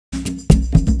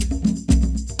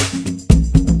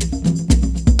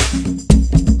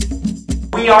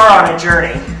we are on a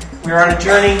journey. We are on a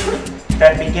journey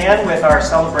that began with our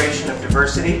celebration of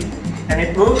diversity, and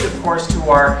it moved, of course, to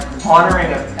our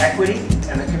honoring of equity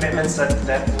and the commitments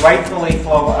that rightfully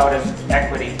flow out of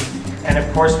equity. And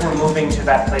of course, we're moving to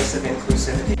that place of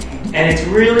inclusivity. And it's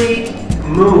really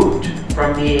moved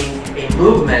from being a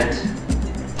movement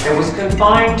that was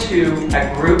confined to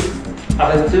a group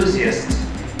of enthusiasts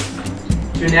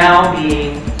to now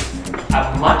being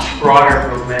a much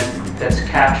broader movement that's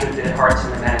captured the hearts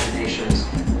and imaginations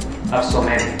of so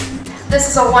many. This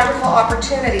is a wonderful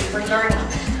opportunity for learning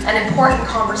and important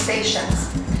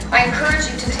conversations. I encourage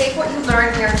you to take what you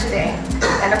learned here today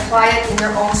and apply it in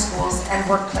your own schools and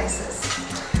workplaces.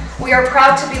 We are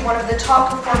proud to be one of the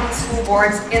top performing school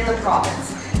boards in the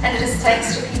province, and it is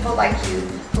thanks to people like you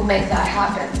who make that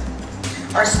happen.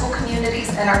 Our school communities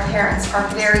and our parents are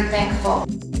very thankful.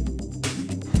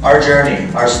 Our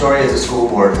journey, our story as a school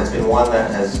board has been one that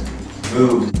has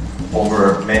moved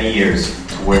over many years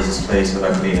towards this place of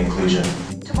equity and inclusion.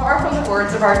 To borrow from the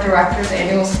words of our director's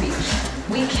annual speech,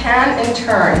 we can in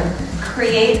turn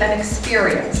create and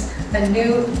experience a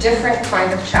new, different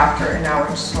kind of chapter in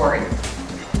our story.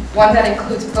 One that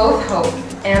includes both hope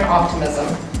and optimism.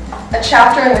 A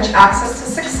chapter in which access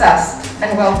to success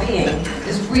and well-being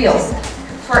is real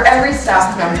for every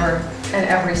staff member and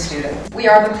every student. We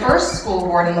are the first school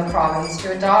board in the province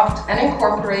to adopt and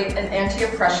incorporate an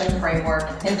anti-oppression framework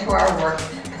into our work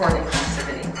toward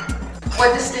inclusivity.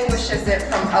 What distinguishes it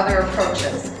from other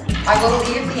approaches? I will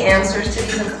leave the answers to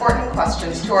these important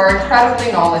questions to our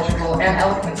incredibly knowledgeable and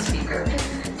eloquent speaker,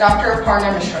 Dr.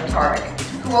 Aparna Mishra-Tarc,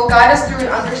 who will guide us through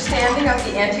an understanding of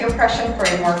the anti-oppression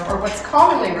framework, or what's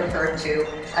commonly referred to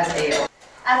as AO.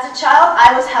 As a child,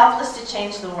 I was helpless to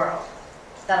change the world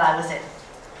that I was in.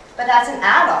 But as an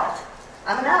adult,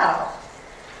 I'm an adult,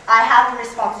 I have a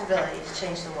responsibility to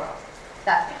change the world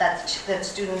that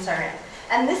students are in.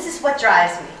 And this is what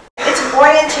drives me. It's an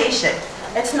orientation.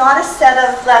 It's not a set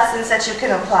of lessons that you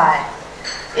can apply.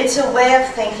 It's a way of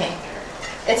thinking.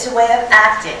 It's a way of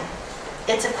acting.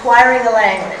 It's acquiring a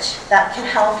language that can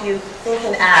help you think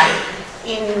and act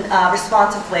in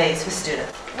responsive ways with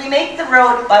students. We make the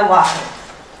road by walking.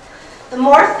 The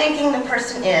more thinking the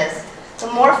person is,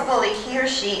 the more fully he or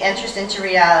she enters into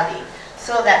reality,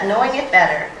 so that knowing it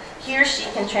better, he or she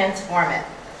can transform it.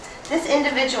 This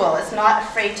individual is not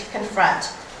afraid to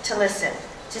confront, to listen,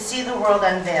 to see the world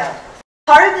unveiled.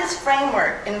 Part of this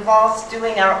framework involves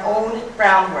doing our own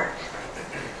groundwork,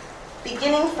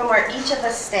 beginning from where each of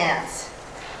us stands.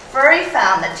 Furry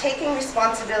found that taking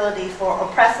responsibility for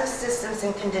oppressive systems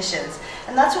and conditions,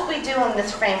 and that's what we do in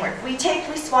this framework. We take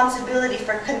responsibility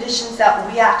for conditions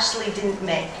that we actually didn't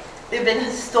make. They've been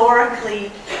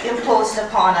historically imposed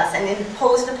upon us and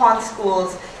imposed upon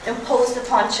schools, imposed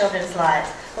upon children's lives.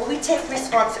 But we take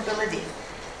responsibility.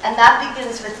 And that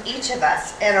begins with each of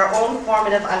us and our own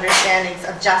formative understandings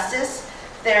of justice,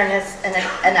 fairness, and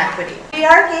equity. We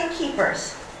are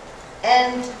gatekeepers.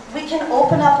 And we can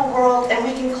open up a world and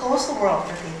we can close the world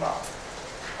for people.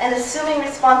 And assuming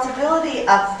responsibility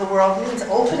of the world means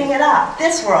opening it up.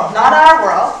 This world, not our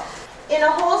world. In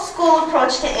a whole school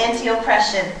approach to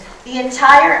anti-oppression, the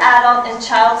entire adult and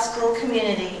child school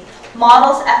community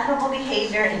models equitable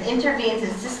behavior and intervenes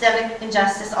in systemic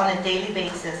injustice on a daily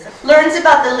basis, learns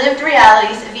about the lived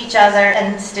realities of each other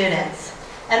and students,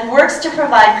 and works to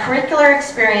provide curricular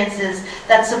experiences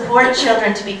that support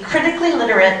children to be critically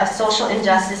literate of social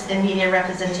injustice and media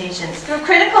representations. Through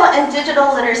critical and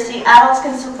digital literacy, adults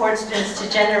can support students to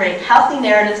generate healthy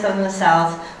narratives of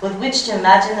themselves with which to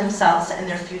imagine themselves and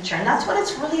their future. And that's what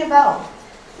it's really about.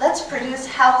 Let's produce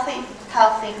healthy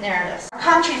narratives. Our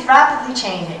country is rapidly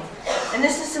changing, and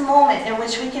this is a moment in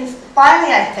which we can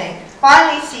finally, I think,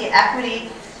 see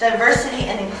equity, diversity,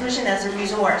 and inclusion as a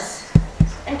resource.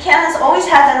 And Canada's always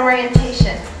had that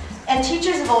orientation, and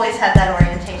teachers have always had that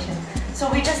orientation.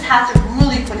 So we just have to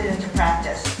really put it into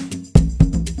practice.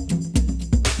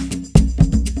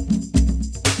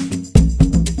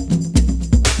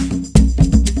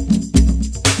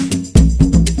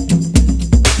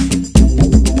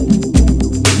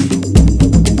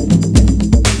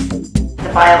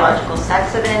 The biological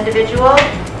sex of an individual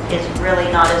is really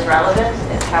not as relevant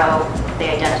as how they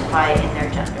identify in their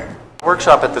gender. The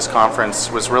workshop at this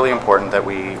conference was really important that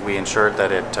we ensured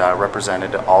that it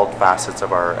represented all facets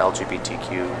of our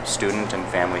LGBTQ student and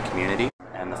family community.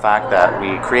 And the fact that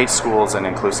we create schools and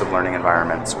inclusive learning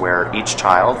environments where each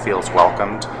child feels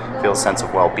welcomed, feels a sense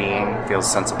of well-being, feels a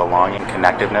sense of belonging,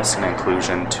 connectiveness, and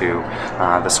inclusion to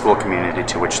the school community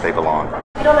to which they belong.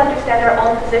 We don't understand our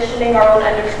own positioning, our own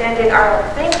understanding, our own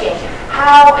thinking.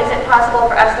 how is it possible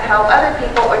for us to help other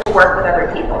people or to work with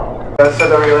other people? So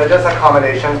the religious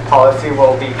accommodations policy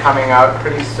will be coming out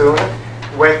pretty soon.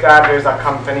 With that, there's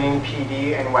accompanying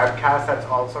PD and webcast that's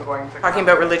also going to Talking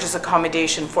about religious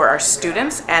accommodation for our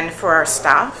students and for our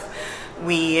staff.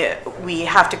 We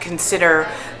have to consider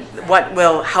what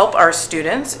will help our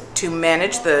students to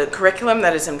manage the curriculum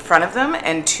that is in front of them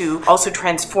and to also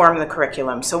transform the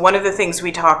curriculum. So one of the things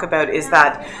we talk about is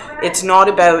that it's not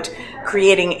about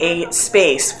creating a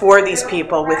space for these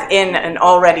people within an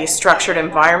already structured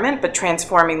environment, but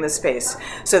transforming the space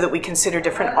so that we consider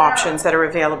different options that are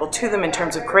available to them in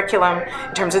terms of curriculum,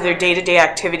 in terms of their day-to-day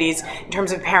activities, in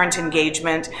terms of parent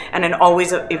engagement, and an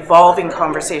always evolving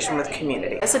conversation with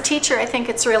community. As a teacher, I think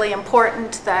it's really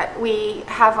important that we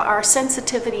have our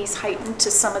sensitivities heightened to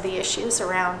some of the issues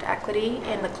around equity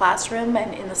in the classroom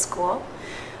and in the school,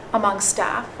 among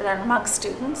staff and among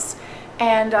students.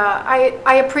 And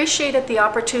I appreciated the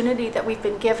opportunity that we've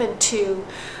been given to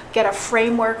get a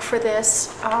framework for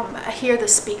this. I hear the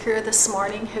speaker this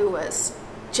morning who was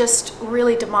just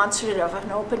really demonstrative of an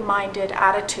open-minded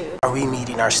attitude. Are we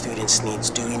meeting our students' needs?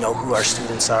 Do we know who our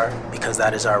students are? Because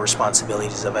that is our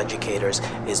responsibilities of educators,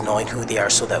 is knowing who they are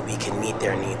so that we can meet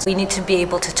their needs. We need to be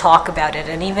able to talk about it,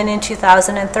 and even in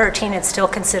 2013 it's still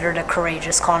considered a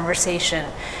courageous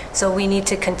conversation. So we need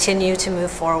to continue to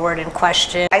move forward and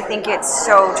question. I think it's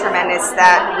so tremendous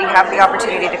that we have the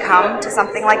opportunity to come to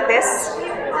something like this,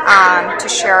 to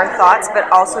share our thoughts,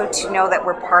 but also to know that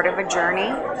we're part of a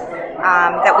journey.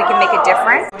 That we can make a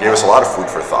difference. Gave us a lot of food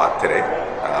for thought today.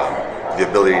 The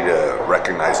ability to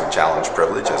recognize and challenge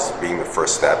privilege as being the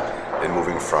first step in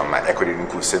moving from equity to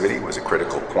inclusivity was a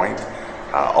critical point.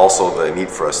 Also the need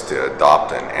for us to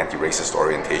adopt an anti-racist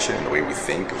orientation in the way we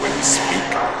think, the way we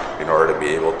speak, in order to be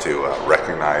able to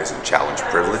recognize and challenge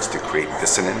privilege, to create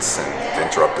dissonance and to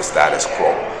interrupt the status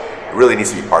quo. It really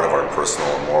needs to be part of our personal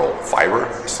and moral fiber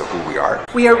as to who we are.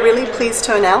 We are really pleased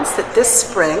to announce that this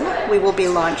spring we will be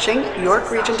launching York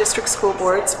Region District School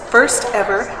Board's first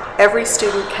ever Every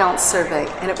Student Counts survey.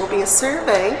 And it will be a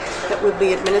survey that will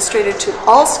be administered to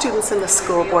all students in the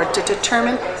school board to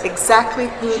determine exactly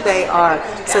who they are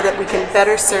so that we can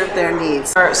better serve their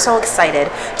needs. We're so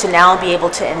excited to now be able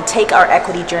to take our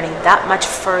equity journey that much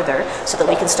further so that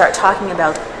we can start talking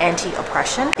about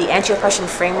anti-oppression. The anti-oppression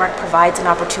framework provides an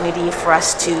opportunity for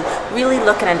us to really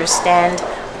look and understand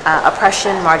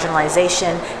oppression,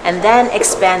 marginalization, and then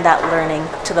expand that learning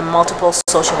to the multiple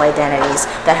social identities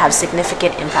that have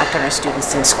significant impact on our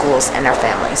students in schools and our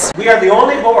families. We are the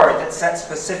only board that sets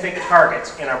specific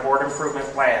targets in our board improvement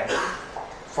plan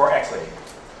for equity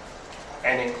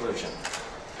and inclusion.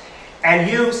 And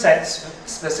you set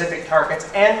specific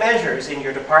targets and measures in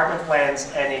your department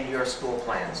plans and in your school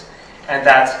plans. And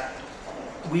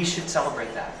we should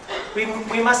celebrate that.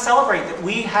 We must celebrate that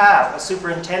we have a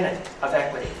superintendent of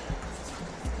equity.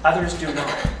 Others do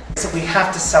not. So we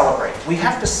have to celebrate. We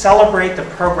have to celebrate the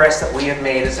progress that we have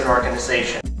made as an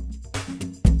organization.